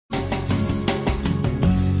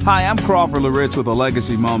Hi, I'm Crawford Loritz with a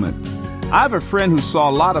Legacy Moment. I have a friend who saw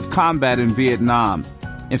a lot of combat in Vietnam.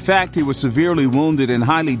 In fact, he was severely wounded and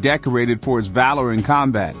highly decorated for his valor in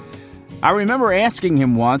combat. I remember asking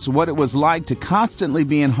him once what it was like to constantly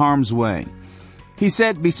be in harm's way. He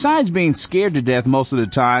said, besides being scared to death most of the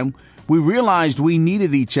time, we realized we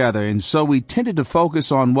needed each other, and so we tended to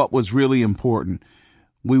focus on what was really important.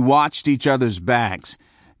 We watched each other's backs.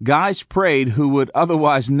 Guys prayed who would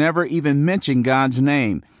otherwise never even mention God's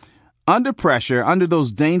name. Under pressure, under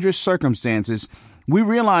those dangerous circumstances, we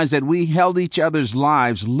realized that we held each other's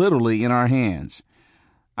lives literally in our hands.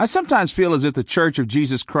 I sometimes feel as if the Church of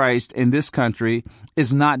Jesus Christ in this country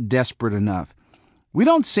is not desperate enough. We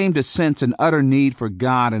don't seem to sense an utter need for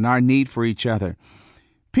God and our need for each other.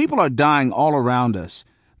 People are dying all around us.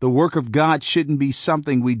 The work of God shouldn't be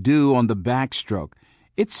something we do on the backstroke.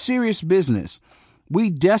 It's serious business. We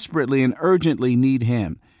desperately and urgently need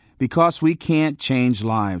Him because we can't change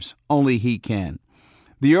lives. Only He can.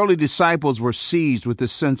 The early disciples were seized with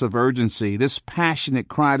this sense of urgency, this passionate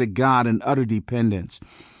cry to God in utter dependence.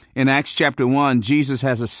 In Acts chapter 1, Jesus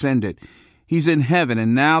has ascended. He's in heaven,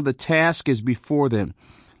 and now the task is before them.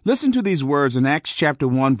 Listen to these words in Acts chapter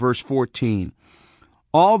 1, verse 14.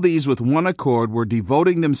 All these with one accord were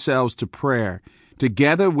devoting themselves to prayer,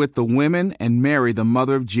 together with the women and Mary, the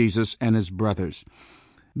mother of Jesus, and his brothers.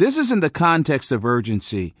 This is in the context of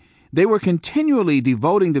urgency. They were continually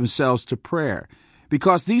devoting themselves to prayer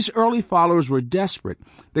because these early followers were desperate.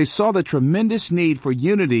 They saw the tremendous need for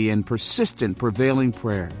unity and persistent, prevailing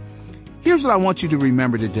prayer. Here's what I want you to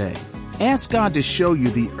remember today. Ask God to show you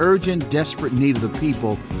the urgent, desperate need of the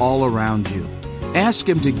people all around you. Ask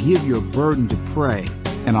Him to give you a burden to pray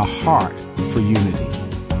and a heart for unity.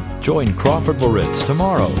 Join Crawford Loritz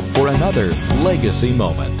tomorrow for another Legacy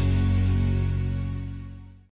Moment.